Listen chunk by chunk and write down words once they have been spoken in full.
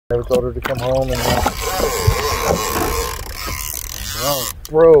Never told her to come home and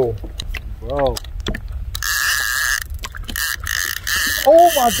bro.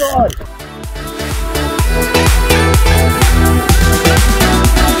 Oh my God.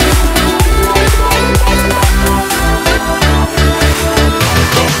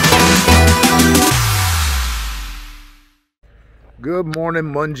 Good morning,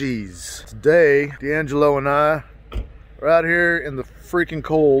 mungies. Today, D'Angelo and I are out here in the freaking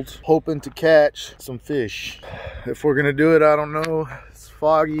cold, hoping to catch some fish. If we're gonna do it, I don't know. It's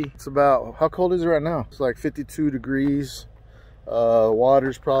foggy. It's about, how cold is it right now? It's like 52 degrees.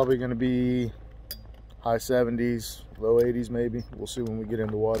 Water's probably gonna be high 70s, low 80s maybe. We'll see when we get in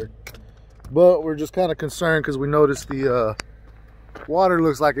the water. But we're just kind of concerned because we noticed the water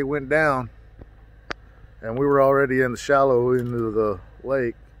looks like it went down. And we were already in the shallow end of the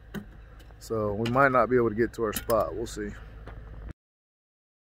lake. So we might not be able to get to our spot. We'll see.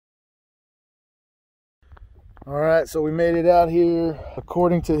 All right, so we made it out here.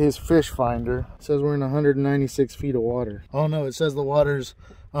 According to his fish finder, it says we're in 196 feet of water. Oh no, it says the water's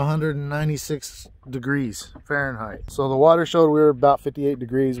 196 degrees Fahrenheit. So the water showed we were about 58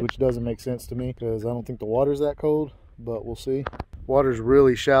 degrees, which doesn't make sense to me because I don't think the water's that cold, but we'll see. Water's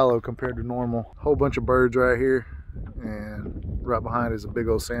really shallow compared to normal. Whole bunch of birds right here, and right behind is a big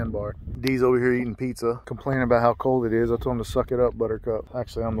old sandbar. Dee's over here eating pizza, complaining about how cold it is. I told him to suck it up, Buttercup.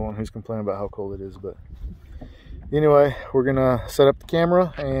 Actually, I'm the one who's complaining about how cold it is, but anyway, we're gonna set up the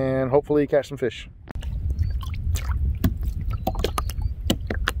camera and hopefully catch some fish.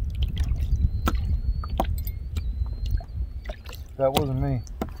 That wasn't me.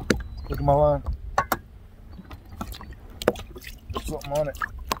 Look at my line. Something on it.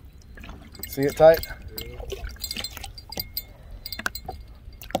 See it tight?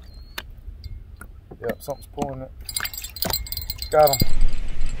 Yep, something's pulling it. Got him.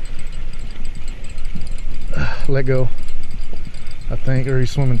 Let go, I think, or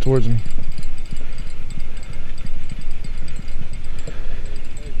he's swimming towards me.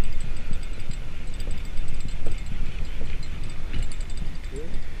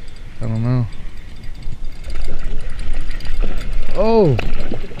 I don't know. Oh!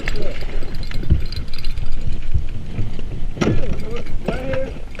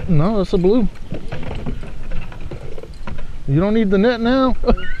 No, that's a blue. You don't need the net now?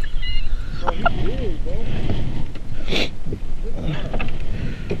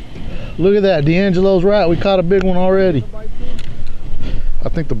 Look at that, D'Angelo's right. We caught a big one already. I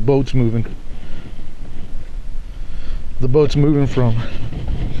think the boat's moving. The boat's moving from.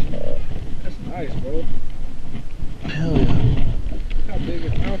 That's nice, bro. Hell yeah. Look how big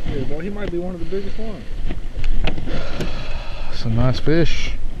his mouth is, bro. He might be one of the biggest ones. It's a nice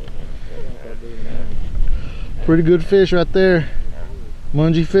fish. Pretty good fish right there.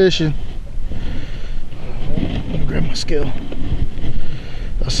 Mungie fishing. Grab my scale.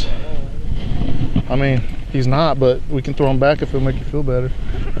 That's, I mean, he's not, but we can throw him back if it'll make you feel better.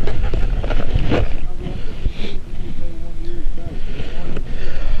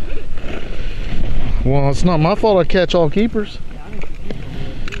 Well, it's not my fault I catch all keepers.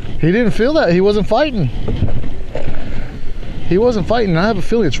 He didn't feel that. He wasn't fighting. He wasn't fighting. I have a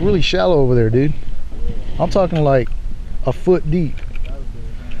feeling it's really shallow over there, dude. I'm talking like a foot deep.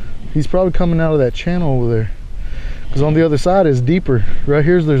 He's probably coming out of that channel over there. Because on the other side is deeper. Right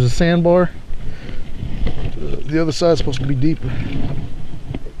here, there's a sandbar. The other side's supposed to be deeper.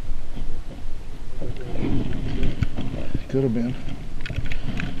 Could have been.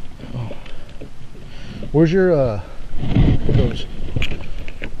 Oh. Where's your those?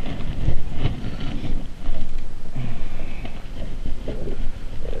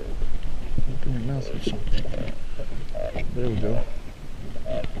 Open your mouth or something. There we go.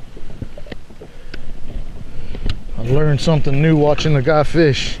 I learned something new watching the guy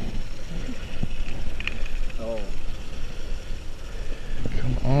fish. Oh.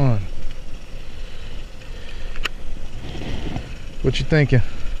 Come on. What you thinking?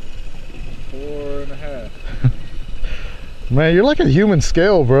 4.5. Man, you're like a human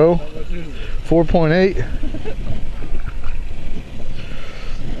scale, bro. 4.8.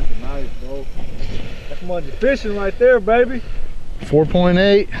 That's nice, bro. That's mungie fishing right there, baby.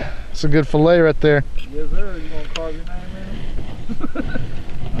 4.8. It's a good fillet right there. Yes, sir. You gonna carve your name in him?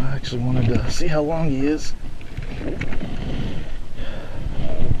 I actually wanted to see how long he is.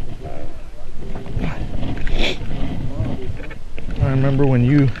 I remember when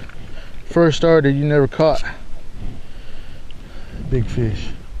you first started, you never caught big fish.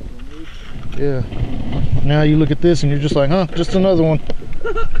 Yeah. Now you look at this and you're just like, huh, just another one.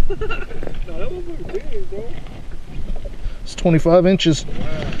 No, that was big, bro. It's 25 inches.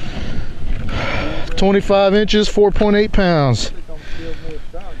 Wow. 25 inches, 4.8 pounds. I think I'm still more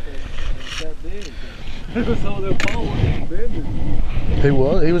shocked that it's that big. So that pole wasn't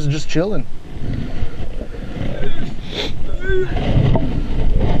bending. He was just chilling.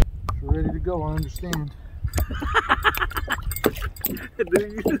 You're ready to go, I understand. Do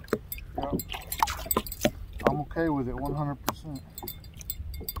you? Yeah. I'm okay with it, 100%.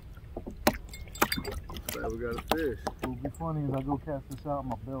 Glad we got a fish. What'll be funny is I go cast this out and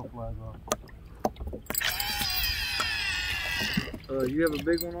my bell flies off. You have a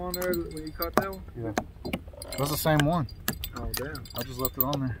big one on there when you caught that one? Yeah. That's the same one. Oh, damn. I just left it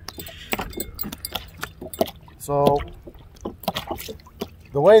on there. So,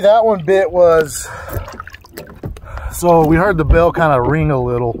 the way that one bit was, so we heard the bell kind of ring a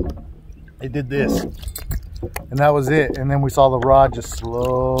little. It did this. And that was it. And then we saw the rod just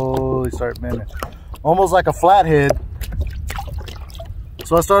slowly start bending. Almost like a flathead.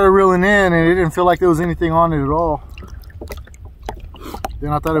 So I started reeling in and it didn't feel like there was anything on it at all.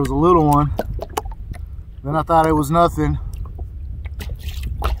 Then I thought it was a little one. Then I thought it was nothing.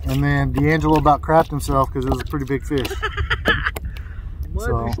 And then D'Angelo about crapped himself because it was a pretty big fish.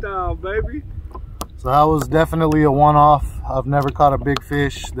 Monday style, baby. So that was definitely a one-off. I've never caught a big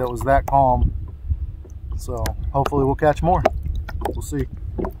fish that was that calm. So hopefully we'll catch more. We'll see.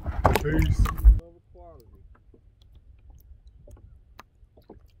 Peace.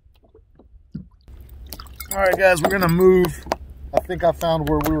 All right, guys, we're gonna move. I think I found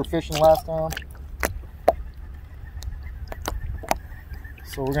where we were fishing last time.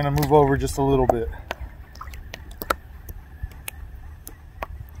 So we're gonna move over just a little bit.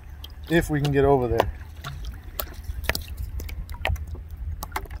 If we can get over there.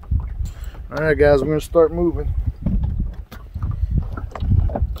 All right, guys, we're gonna start moving.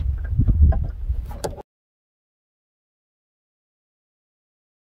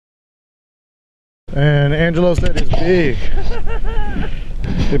 And Angelo said it's big.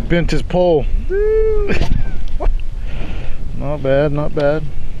 It bent his pole. Not bad, not bad.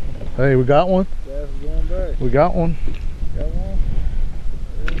 Hey, we got one. Going back. We got one. Got one?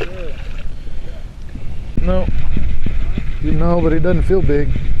 No. You know, but it doesn't feel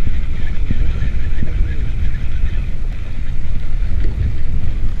big.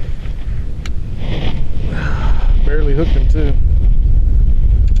 Barely hooked him too.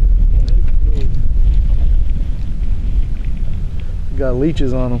 Got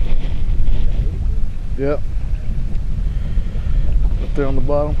leeches on them. Yep. Up there on the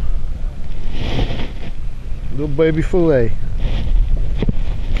bottom. Little baby fillet.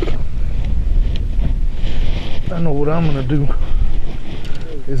 I know what I'm gonna do.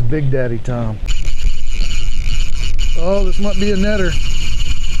 It's Big Daddy time. Oh, this might be a netter.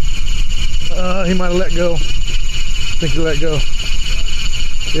 He might have let go. I think he let go.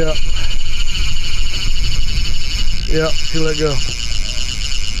 Yep. Yep, he let go.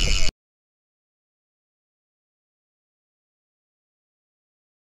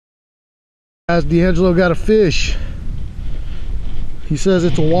 Guys, D'Angelo got a fish. He says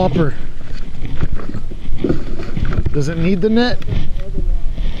it's a whopper. Does it need the net?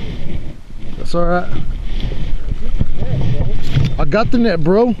 That's all right. I got the net,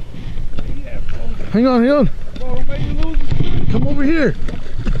 bro. Hang on, hang on. Come over here.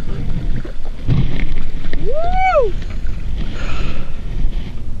 Woo!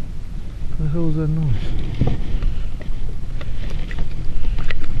 What the hell was that noise?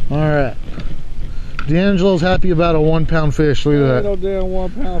 All right. D'Angelo's happy about a 1 pound fish. Look at that. No damn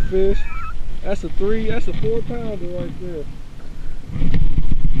 1 pound fish. That's a 4 pounder right there.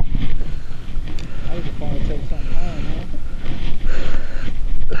 I was trying to take something home, man.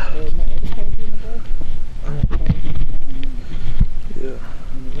 Yeah.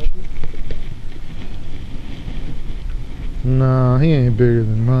 Nah, he ain't bigger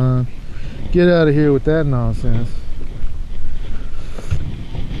than mine. Get out of here with that nonsense.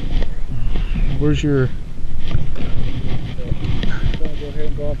 Where's your... I'm gonna go ahead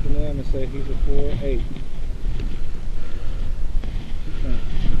and go off the limb and say he's a 4.8. I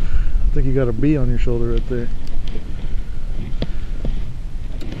think you got a B on your shoulder right there.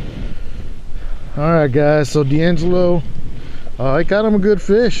 Alright guys, so D'Angelo, I got him a good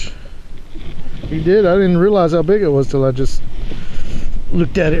fish. He did. I didn't realize how big it was till I just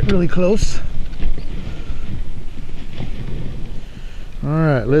looked at it really close.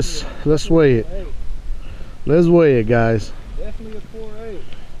 Alright, let's weigh it. Let's weigh it, guys. Definitely a 4.8.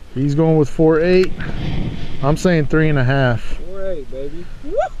 He's going with 4.8. I'm saying 3.5. 4.8, baby.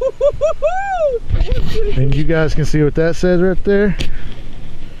 And you guys can see what that says right there.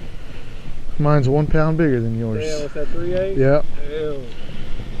 Mine's 1 pound bigger than yours. Yeah, what's that, 3.8? Yep. Ew.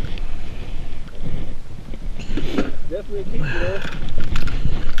 we'll keep it.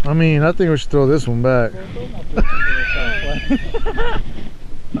 I mean, I think we should throw this one back.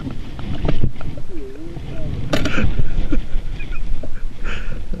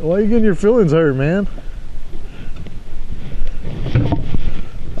 Why are you getting your feelings hurt, man?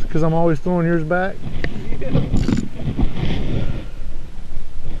 It's because I'm always throwing yours back.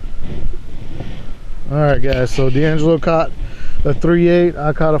 Alright guys, so D'Angelo caught a 3/8,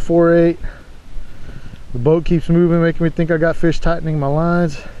 I caught a 4/8. The boat keeps moving, making me think I got fish tightening my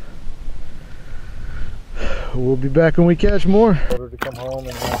lines. We'll be back when we catch more. Order to come home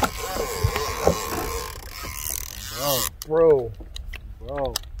and bro.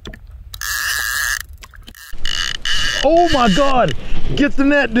 Oh my god! Get the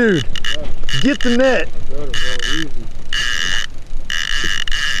net, dude! Get the net!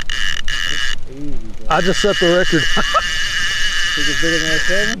 I just set the record. Think it's bigger than a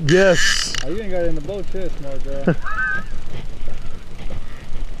 7? Yes. Oh, you ain't got it in the boat yet, smart guy. I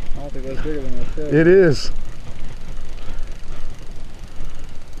don't think that's bigger than a 7. It is.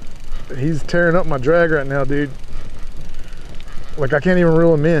 He's tearing up my drag right now, dude. Like, I can't even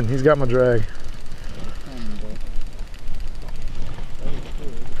reel him in. He's got my drag.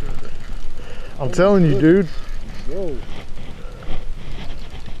 I'm telling you, dude. Whoa.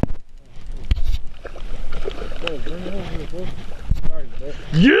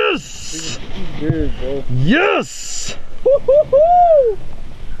 Yes! He's big, bro. Yes! Woo-hoo-hoo!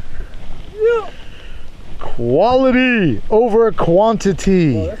 Yeah. Quality over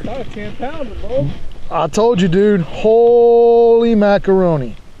quantity. Oh, that's not a 10 pounder, bro. I told you, dude. Holy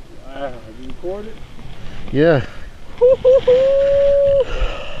macaroni. Did you record it? Yeah. Woo-hoo-hoo!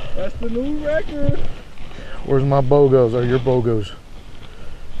 That's the new record. Where's my bogos? Or your bogos?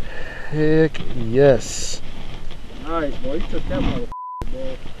 Heck yes. Nice, boy. You took that motherfucker,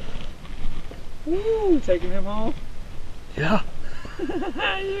 boy. Woo! Taking him home? Yeah. You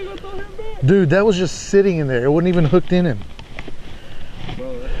ain't gonna throw him back? Dude, that was just sitting in there. It wasn't even hooked in him.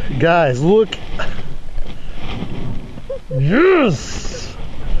 Bro, Guys, look. Yes!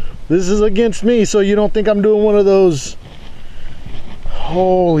 This is against me, so you don't think I'm doing one of those.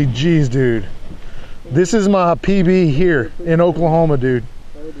 Holy jeez, dude. This is my PB here in Oklahoma, dude.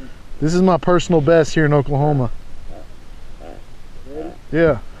 This is my personal best here in Oklahoma.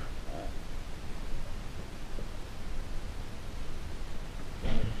 Yeah.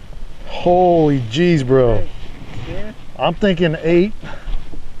 Holy jeez, bro. I'm thinking 8.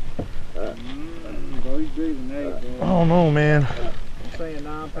 bro, he's bigger than 8, bro. I don't know, man. I'm saying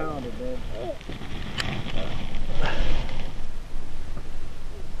 9 pounder, bro.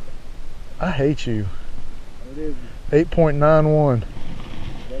 I hate you. It is. 8.91.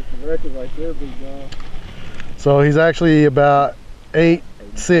 That's the record right there, big dog. So he's actually about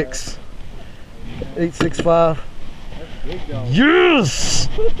 8.6. 8.65. That's big dog. Yes!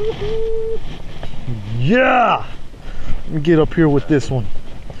 Yeah! Let me get up here with this one.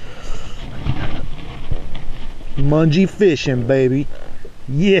 Mungie fishing, baby.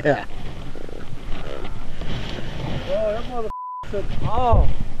 Yeah. Bro, that motherfucker took off,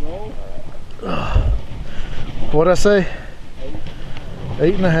 bro. What'd I say?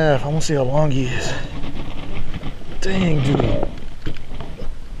 8.5. I want to see how long he is. Dang, dude.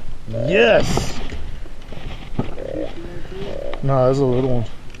 Yes! No, that's a little one.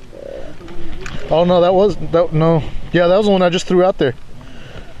 Oh no, no. Yeah, that was the one I just threw out there.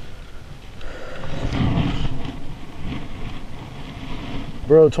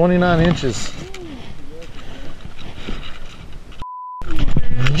 Bro, 29 inches.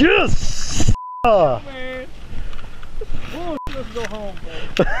 Yes! Man. Whoa, let's go home,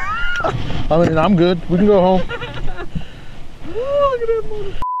 bro. I mean, I'm good. We can go home. Whoa, look at that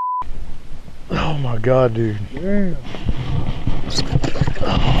mother. Oh my god, dude. Damn.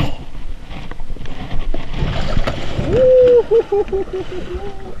 Oh.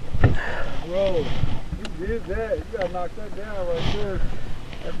 Bro, you did that. You gotta knock that down right there.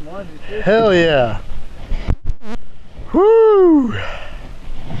 That's Mungie fishing. Hell yeah. Woo!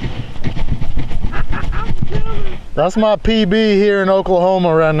 That's my PB here in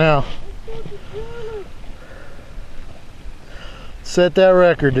Oklahoma right now. Set that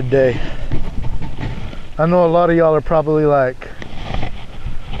record today. I know a lot of y'all are probably like,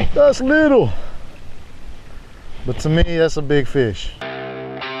 that's little. But to me, that's a big fish.